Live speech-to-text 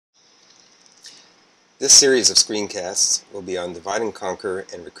This series of screencasts will be on divide and conquer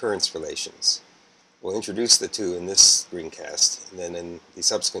and recurrence relations. We'll introduce the two in this screencast, and then in the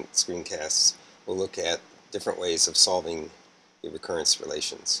subsequent screencasts we'll look at different ways of solving the recurrence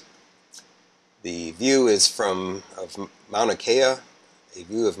relations. The view is of Mauna Kea, a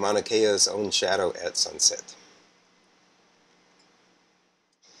view of Mauna Kea's own shadow at sunset.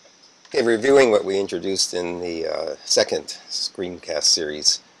 Okay, reviewing what we introduced in the second screencast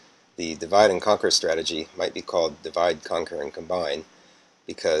series, the divide and conquer strategy might be called divide, conquer, and combine,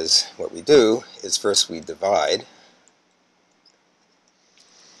 because what we do is first we divide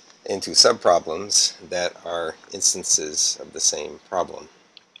into subproblems that are instances of the same problem.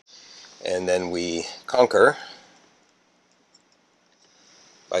 And then we conquer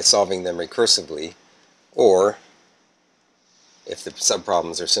by solving them recursively, or if the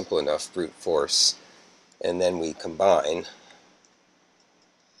subproblems are simple enough, brute force, and then we combine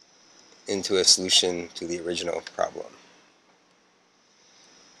into a solution to the original problem.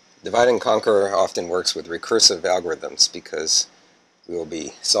 Divide and conquer often works with recursive algorithms because we will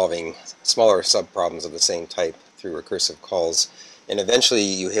be solving smaller subproblems of the same type through recursive calls, and eventually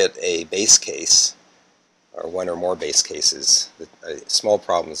you hit a base case, or one or more base cases, small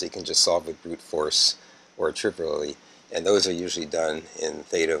problems you can just solve with brute force or trivially, and those are usually done in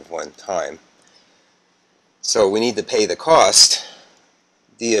theta of 1 time. So we need to pay the cost,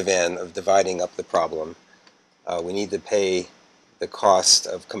 d of n, of dividing up the problem. We need to pay the cost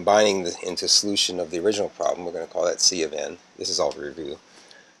of combining into solution of the original problem. We're going to call that c of n. This is all review.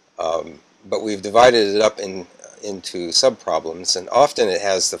 But we've divided it up into subproblems, and often it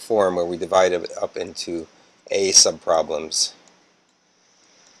has the form where we divide it up into a subproblems,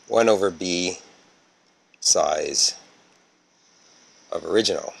 1 over b size of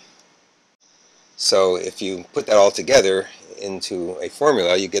original. So if you put that all together into a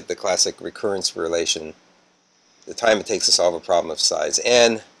formula, you get the classic recurrence relation. The time it takes to solve a problem of size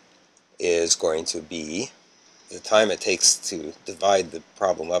n is going to be the time it takes to divide the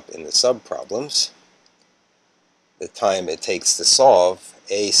problem up into subproblems, the time it takes to solve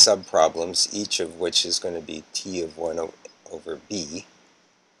a subproblems, each of which is going to be t of 1 over b,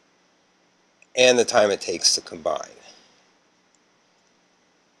 and the time it takes to combine.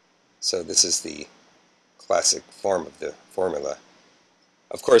 So this is the classic form of the formula.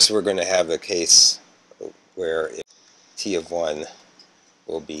 Of course, we're going to have a case where t of 1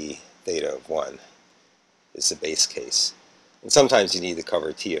 will be theta of 1 is the base case. And sometimes you need to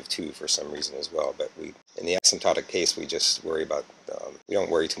cover t of 2 for some reason as well, but in the asymptotic case we just worry about, we don't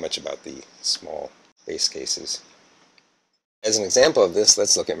worry too much about the small base cases. As an example of this,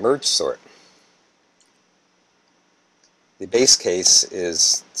 let's look at Mergesort. The base case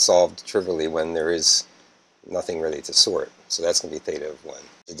is solved trivially when there is nothing really to sort, so that's going to be theta of 1.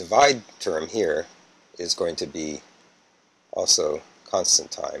 The divide term here is going to be also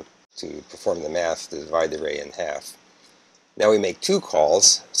constant time to perform the math to divide the array in half. Now we make two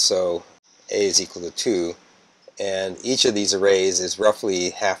calls, so a is equal to 2, and each of these arrays is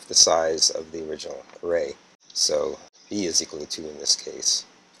roughly half the size of the original array. So b is equal to 2 in this case.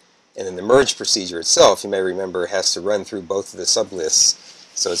 And then the merge procedure itself, you may remember, has to run through both of the sublists,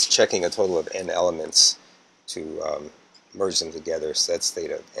 so it's checking a total of n elements to merge them together, so that's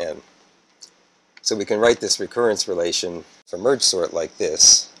theta of n. So we can write this recurrence relation for Mergesort like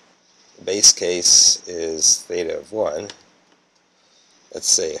this. The base case is theta of 1. Let's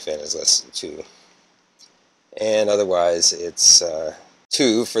say if n is less than 2. And otherwise it's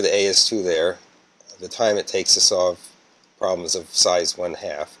 2, for the a is 2 there, the time it takes to solve problems of size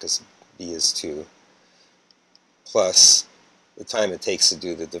 1/2, because b is 2, plus the time it takes to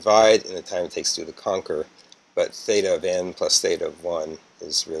do the divide and the time it takes to do the conquer, but theta of n plus theta of 1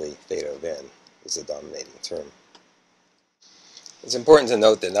 is really theta of n, is the dominating term. It's important to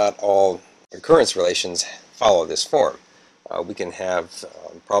note that not all recurrence relations follow this form. We can have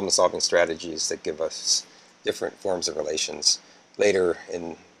problem-solving strategies that give us different forms of relations. Later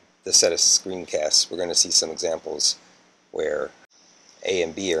in the set of screencasts, we're going to see some examples where a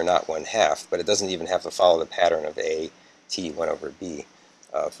and b are not 1/2, but it doesn't even have to follow the pattern of a, t, 1 over b.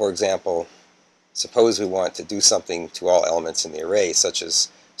 For example, suppose we want to do something to all elements in the array, such as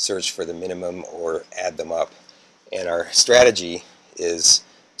search for the minimum or add them up, and our strategy is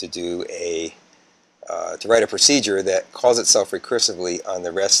to do to write a procedure that calls itself recursively on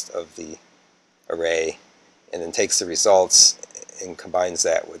the rest of the array, and then takes the results and combines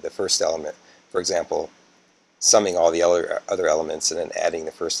that with the first element. For example, summing all the other elements and then adding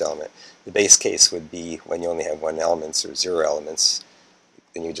the first element. The base case would be when you only have 1 element or 0 elements,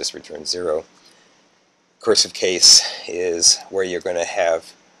 then you just return 0. Recursive case is where you're going to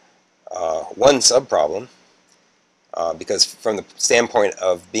have one subproblem, because from the standpoint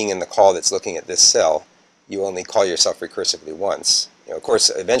of being in the call that's looking at this cell, you only call yourself recursively once. Of course,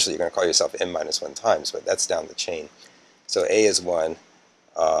 eventually you're going to call yourself n-1 times, but that's down the chain. So A is 1,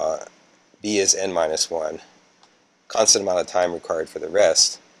 B is n-1, constant amount of time required for the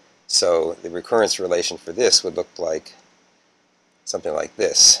rest. So the recurrence relation for this would look like something like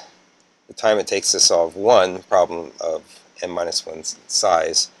this. The time it takes to solve one problem of n-1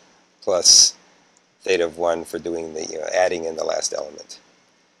 size plus theta of 1 for doing the adding in the last element.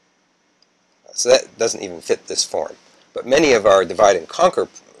 So that doesn't even fit this form. But many of our divide and conquer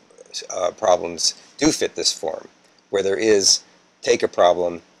problems do fit this form, where there is take a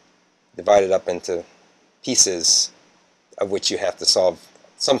problem, divide it up into pieces of which you have to solve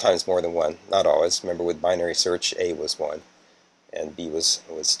sometimes more than one, not always. Remember, with binary search, A was 1 and B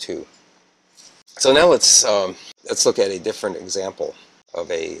was 2. So now let's look at a different example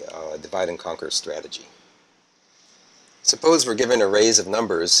of a divide and conquer strategy. Suppose we're given arrays of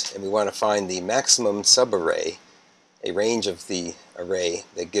numbers and we want to find the maximum subarray, a range of the array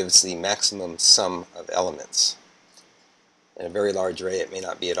that gives the maximum sum of elements. In a very large array, it may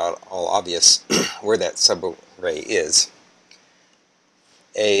not be at all obvious where that subarray is.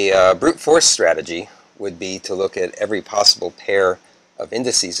 A brute force strategy would be to look at every possible pair of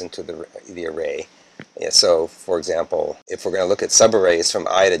indices into the array. So, for example, if we're going to look at subarrays from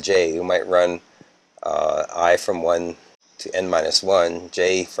I to j, we might run I from 1 to n-1,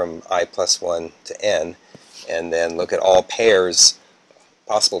 j from I plus 1 to n, and then look at all pairs,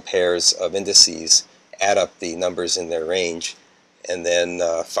 possible pairs of indices, add up the numbers in their range, and then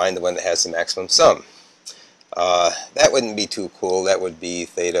find the one that has the maximum sum. That wouldn't be too cool. That would be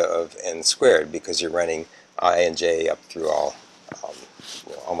theta of n squared, because you're running I and j up through all,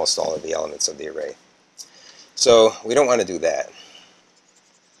 almost all of the elements of the array. So we don't want to do that.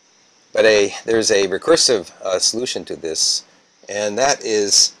 But there's a recursive solution to this, and that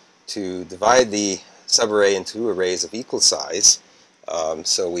is to divide the subarray into arrays of equal size.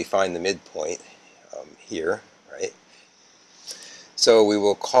 So we find the midpoint here, right? So we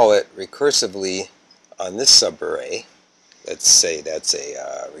will call it recursively on this subarray. Let's say that's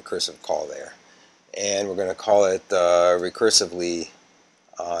a recursive call there. And we're going to call it recursively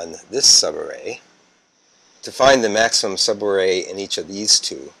on this subarray to find the maximum subarray in each of these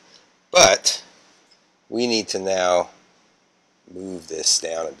two. But we need to now move this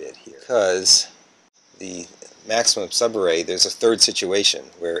down a bit here, because the maximum subarray, there's a third situation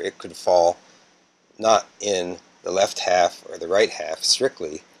where it could fall not in the left half or the right half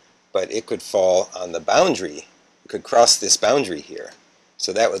strictly, but it could fall on the boundary. It could cross this boundary here.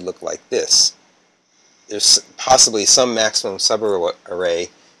 So that would look like this. There's possibly some maximum subarray.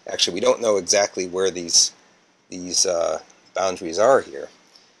 Actually, we don't know exactly where these boundaries are here.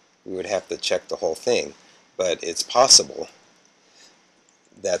 We would have to check the whole thing, but it's possible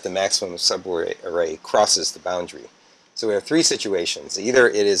that the maximum subarray crosses the boundary. So we have three situations. Either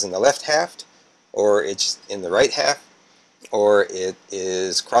it is in the left half, or it's in the right half, or it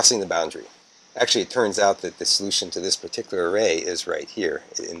is crossing the boundary. Actually, it turns out that the solution to this particular array is right here.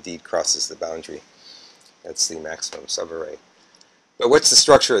 It indeed crosses the boundary. That's the maximum subarray. But what's the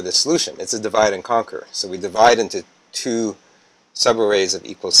structure of the solution? It's a divide and conquer. So we divide into two subarrays of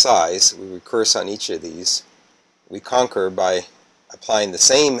equal size. We recurse on each of these. We conquer by applying the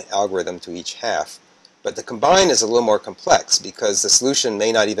same algorithm to each half. But the combine is a little more complex, because the solution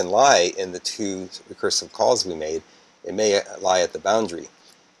may not even lie in the two recursive calls we made. It may lie at the boundary.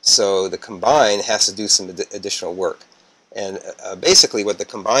 So the combine has to do some additional work. And basically what the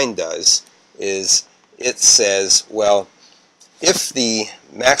combine does is it says, well, if the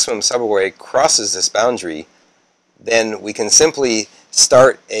maximum subarray crosses this boundary, then we can simply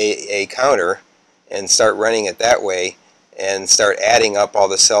start a counter and start running it that way and start adding up all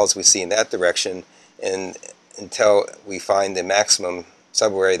the cells we see in that direction until we find the maximum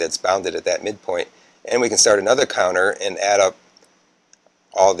subarray that's bounded at that midpoint. And we can start another counter and add up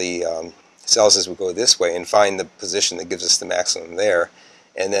all the cells as we go this way and find the position that gives us the maximum there.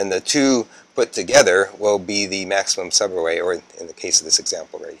 And then the two put together will be the maximum subarray, or in the case of this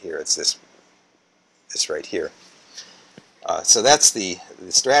example right here, it's this right here. So that's the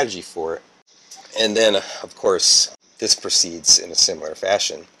strategy for it. And then, of course, this proceeds in a similar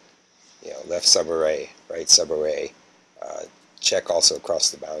fashion. Left subarray, right subarray, check also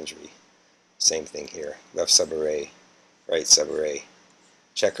across the boundary. Same thing here. Left subarray, right subarray,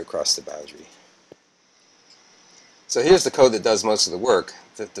 check across the boundary. So here's the code that does most of the work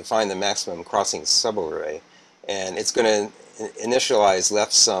to find the maximum crossing subarray. And it's going to initialize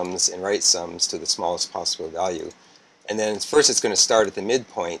left sums and right sums to the smallest possible value. And then first it's going to start at the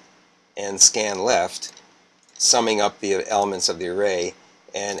midpoint and scan left, summing up the elements of the array,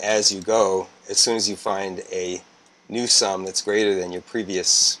 and as you go, as soon as you find a new sum that's greater than your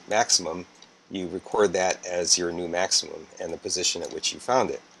previous maximum, you record that as your new maximum and the position at which you found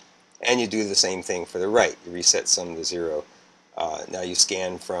it. And you do the same thing for the right. You reset sum to 0. Now you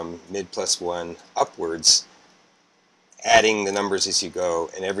scan from mid plus 1 upwards, adding the numbers as you go,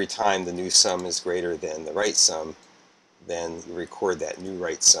 and every time the new sum is greater than the right sum, then you record that new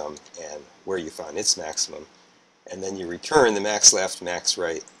right sum and where you found its maximum. And then you return the max left, max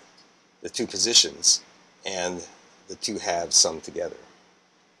right, the two positions, and the two halves summed together.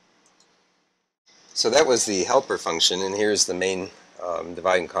 So that was the helper function, and here's the main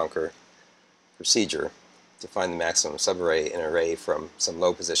divide and conquer procedure to find the maximum subarray in an array from some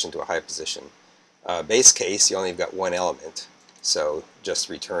low position to a high position. Base case, you only have got one element, so just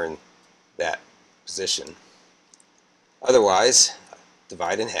return that position. Otherwise,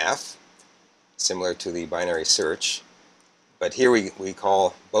 divide in half, similar to the binary search, but here we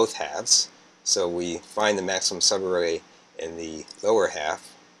call both halves, so we find the maximum subarray in the lower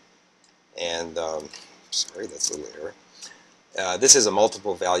half, and sorry, that's a little error. This is a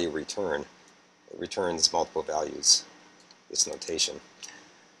multiple value return. It returns multiple values, this notation.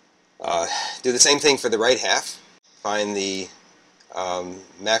 Do the same thing for the right half. Find the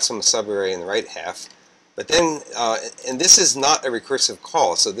maximum subarray in the right half. But then, and this is not a recursive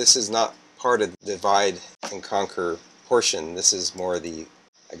call, so this is not part of the divide and conquer portion. This is more the,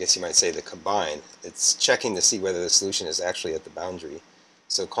 I guess you might say, the combine. It's checking to see whether the solution is actually at the boundary.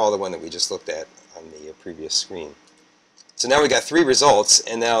 So call the one that we just looked at on the previous screen. So now we got 3 results,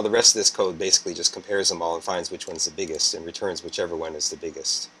 and now the rest of this code basically just compares them all and finds which one's the biggest and returns whichever one is the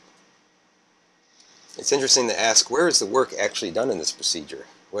biggest. It's interesting to ask, where is the work actually done in this procedure?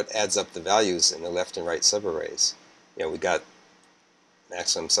 What adds up the values in the left and right subarrays? You know, we got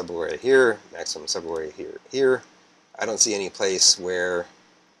maximum subarray here, maximum subarray here, here. I don't see any place where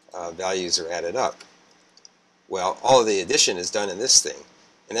values are added up. Well, all of the addition is done in this thing,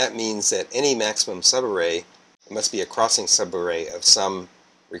 and that means that any maximum subarray must be a crossing subarray of some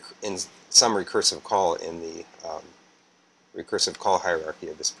recursive call in the recursive call hierarchy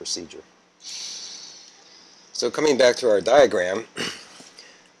of this procedure. So coming back to our diagram,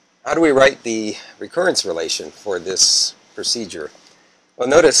 how do we write the recurrence relation for this procedure? Well,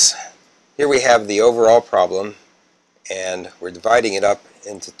 notice here we have the overall problem, and we're dividing it up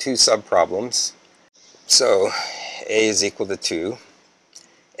into 2 subproblems. So A is equal to 2,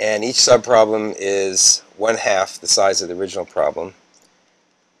 and each subproblem is 1/2 the size of the original problem.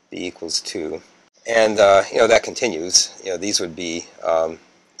 B equals 2, and you know, that continues. You know, these would be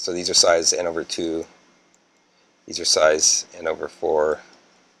so these are size n over 2. These are size n over 4,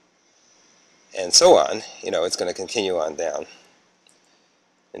 and so on. You know, it's going to continue on down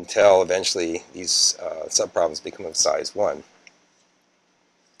until eventually these subproblems become of size 1.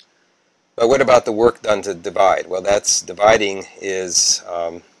 But what about the work done to divide? Well, that's dividing is,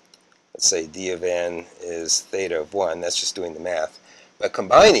 let's say d of n is theta of 1. That's just doing the math. But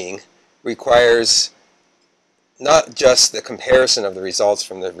combining requires not just the comparison of the results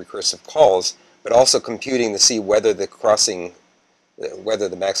from the recursive calls, but also computing to see whether the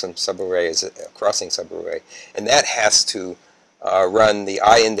maximum subarray is a crossing subarray. And that has to run the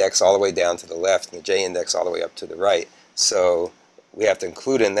I index all the way down to the left and the j index all the way up to the right. So we have to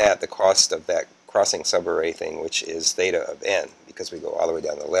include in that the cost of that crossing subarray thing, which is theta of n, because we go all the way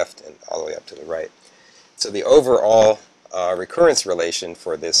down to the left and all the way up to the right. So the overall recurrence relation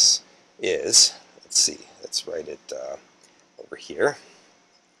for this is, let's see, let's write it over here.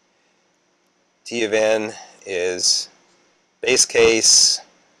 T of n is base case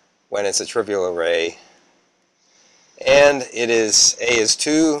when it's a trivial array, and it is, A is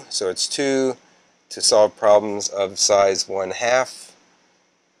 2, so it's 2 to solve problems of size 1/2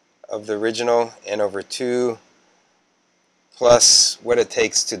 of the original, n over 2, plus what it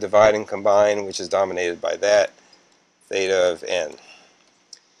takes to divide and combine, which is dominated by that, theta of n.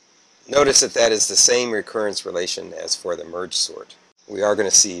 Notice that that is the same recurrence relation as for the merge sort. We are going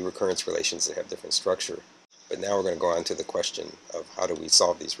to see recurrence relations that have different structure, but now we're going to go on to the question of how do we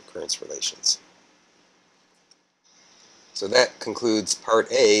solve these recurrence relations. So that concludes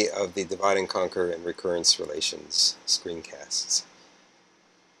part A of the divide and conquer and recurrence relations screencasts.